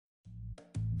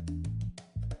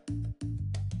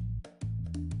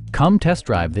Come test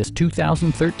drive this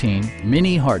 2013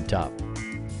 Mini Hardtop.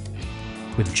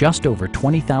 With just over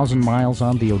 20,000 miles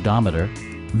on the odometer,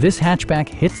 this hatchback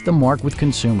hits the mark with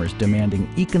consumers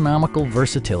demanding economical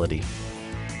versatility.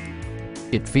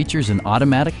 It features an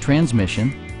automatic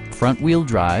transmission, front-wheel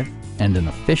drive, and an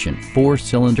efficient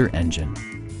 4-cylinder engine.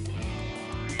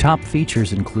 Top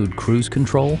features include cruise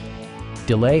control,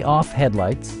 delay-off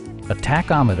headlights, a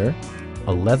tachometer,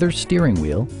 a leather steering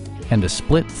wheel, and a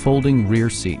split folding rear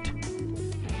seat.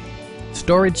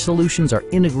 Storage solutions are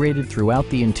integrated throughout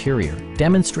the interior,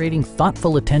 demonstrating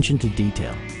thoughtful attention to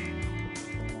detail.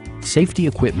 Safety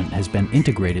equipment has been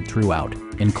integrated throughout,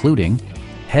 including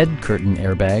head curtain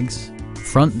airbags,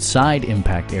 front and side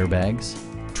impact airbags,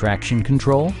 traction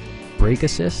control, brake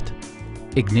assist,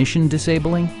 ignition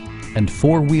disabling, and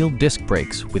 4-wheel disc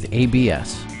brakes with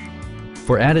ABS.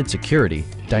 For added security,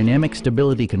 dynamic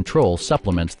stability control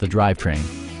supplements the drivetrain.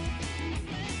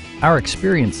 Our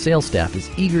experienced sales staff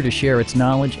is eager to share its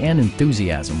knowledge and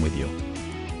enthusiasm with you.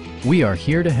 We are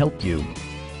here to help you.